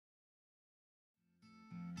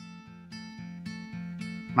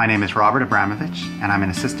My name is Robert Abramovitch, and I'm an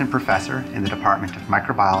assistant professor in the Department of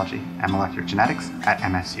Microbiology and Molecular Genetics at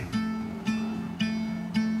MSU.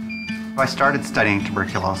 I started studying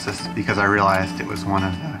tuberculosis because I realized it was one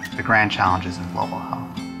of the grand challenges of global health.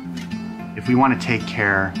 If we want to take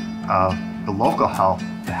care of the local health,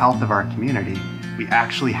 the health of our community, we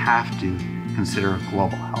actually have to consider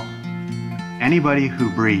global health. Anybody who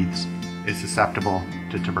breathes is susceptible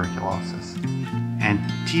to tuberculosis, and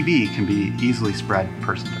TB can be easily spread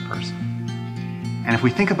person to person. And if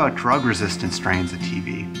we think about drug-resistant strains of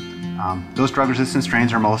TB, those drug-resistant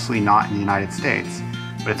strains are mostly not in the United States,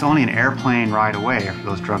 but it's only an airplane ride away for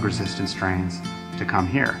those drug-resistant strains to come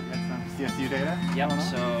here. That's some CSU data? Yep,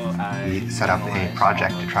 so We set up a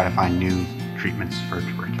project to try to find new treatments for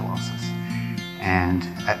tuberculosis. And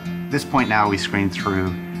at this point now, we screened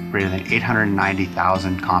through greater than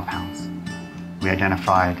 890,000 compounds. We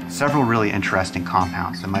identified several really interesting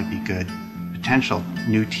compounds that might be good potential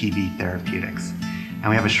new TB therapeutics. And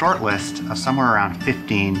we have a short list of somewhere around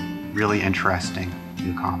 15 really interesting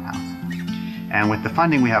new compounds. And with the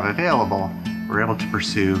funding we have available, we're able to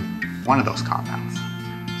pursue one of those compounds.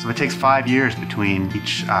 So it takes 5 years between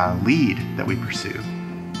each lead that we pursue.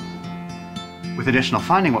 With additional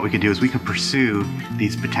funding, what we could do is we could pursue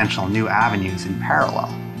these potential new avenues in parallel,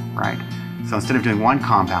 right? So instead of doing one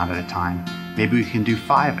compound at a time, maybe we can do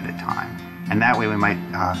 5 at a time. And that way we might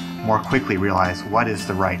more quickly realize what is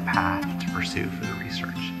the right path to pursue for the research.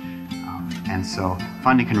 And so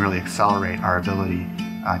funding can really accelerate our ability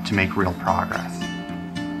to make real progress.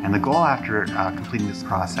 And the goal after completing this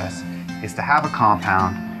process is to have a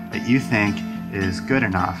compound that you think is good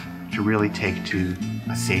enough to really take to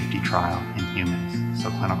a safety trial in humans, so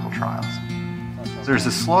clinical trials. So there's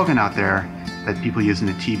a slogan out there that people use in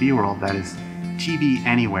the TB world that is, TB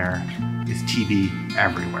anywhere is TB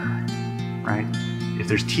everywhere, right? If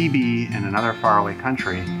there's TB in another faraway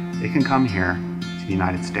country, they can come here to the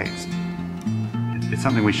United States. It's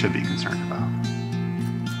something we should be concerned about.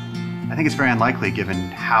 I think it's very unlikely, given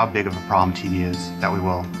how big of a problem TB is, that we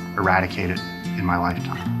will eradicate it in my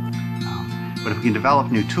lifetime. But if we can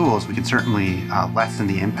develop new tools, we can certainly lessen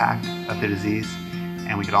the impact of the disease,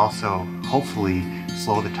 and we could also hopefully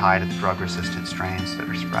slow the tide of the drug-resistant strains that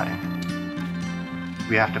are spreading.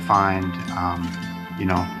 We have to find,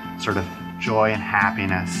 sort of joy and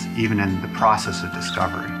happiness even in the process of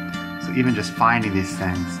discovery. So even just finding these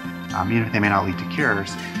things, even if they may not lead to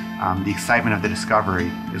cures, the excitement of the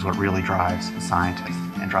discovery is what really drives scientists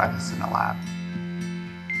and drives us in the lab.